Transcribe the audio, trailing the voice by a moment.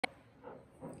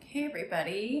Hey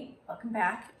everybody, welcome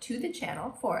back to the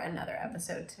channel for another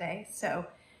episode today. So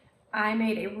I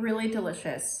made a really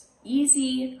delicious,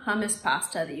 easy hummus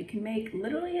pasta that you can make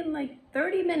literally in like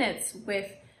 30 minutes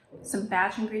with some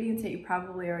batch ingredients that you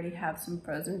probably already have, some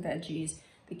frozen veggies.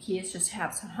 The key is just to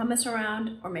have some hummus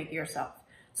around or make it yourself.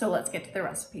 So let's get to the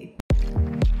recipe.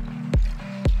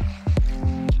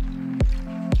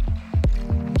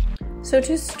 So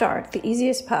to start, the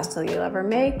easiest pasta you'll ever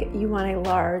make, you want a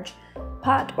large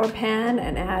pot or pan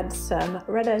and add some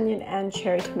red onion and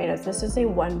cherry tomatoes. This is a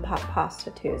 1-pot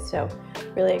pasta too, so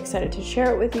really excited to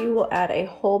share it with you. We'll add a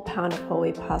whole pound of whole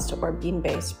wheat pasta or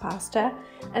bean-based pasta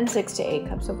and 6 to 8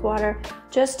 cups of water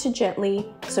just to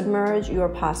gently submerge your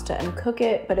pasta and cook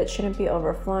it, but it shouldn't be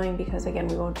overflowing because again,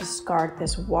 we won't discard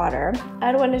this water.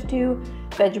 Add 1 to 2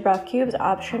 veggie broth cubes,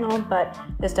 optional, but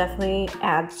this definitely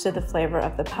adds to the flavor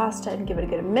of the pasta and give it a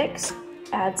good mix.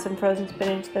 Add some frozen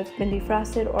spinach that's been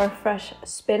defrosted or fresh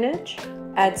spinach.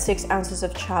 Add 6 ounces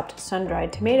of chopped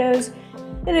sun-dried tomatoes.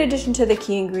 In addition to the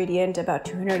key ingredient, about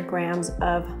 200 grams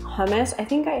of hummus. I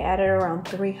think I added around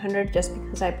 300 just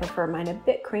because I prefer mine a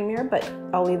bit creamier, but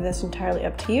I'll leave this entirely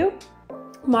up to you.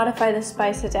 Modify the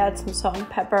spices, add some salt and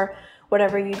pepper,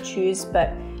 whatever you choose,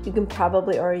 but you can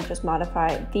probably already just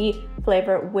modify the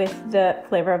flavor with the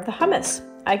flavor of the hummus.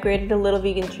 I grated a little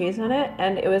vegan cheese on it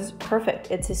and it was perfect.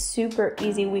 It's a super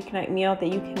easy weeknight meal that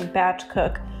you can batch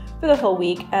cook for the whole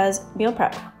week as meal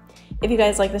prep. If you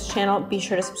guys like this channel, be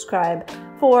sure to subscribe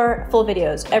for full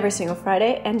videos every single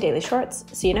Friday and daily shorts.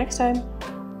 See you next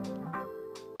time.